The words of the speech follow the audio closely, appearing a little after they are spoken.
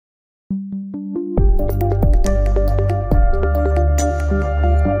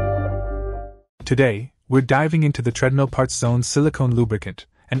Today, we're diving into the TreadmillPartsZone Silicone Lubricant,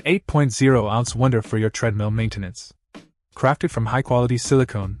 an 8.0-ounce wonder for your treadmill maintenance. Crafted from high-quality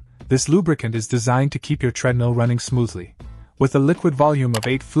silicone, this lubricant is designed to keep your treadmill running smoothly. With a liquid volume of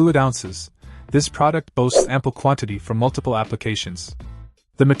 8 fluid ounces, this product boasts ample quantity for multiple applications.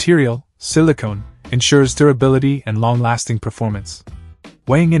 The material, silicone, ensures durability and long-lasting performance.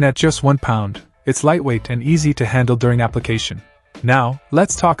 Weighing in at just 1 pound, it's lightweight and easy to handle during application. Now,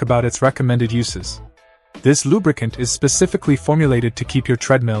 let's talk about its recommended uses. This lubricant is specifically formulated to keep your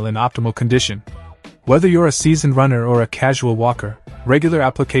treadmill in optimal condition. Whether you're a seasoned runner or a casual walker, regular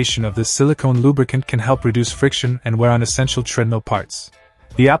application of this silicone lubricant can help reduce friction and wear on essential treadmill parts.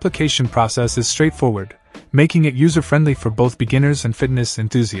 The application process is straightforward, making it user-friendly for both beginners and fitness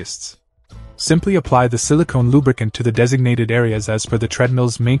enthusiasts. Simply apply the silicone lubricant to the designated areas as per the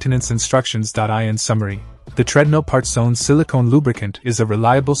treadmill's maintenance instructions. In summary, the TreadmillPartsZone Silicone Lubricant is a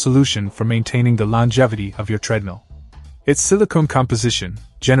reliable solution for maintaining the longevity of your treadmill. Its silicone composition,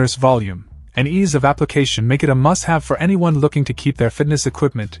 generous volume, and ease of application make it a must-have for anyone looking to keep their fitness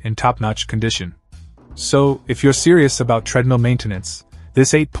equipment in top-notch condition. So, if you're serious about treadmill maintenance,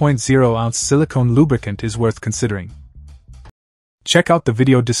 this 8.0-ounce silicone lubricant is worth considering. Check out the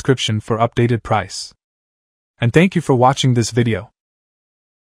video description for updated price. And thank you for watching this video.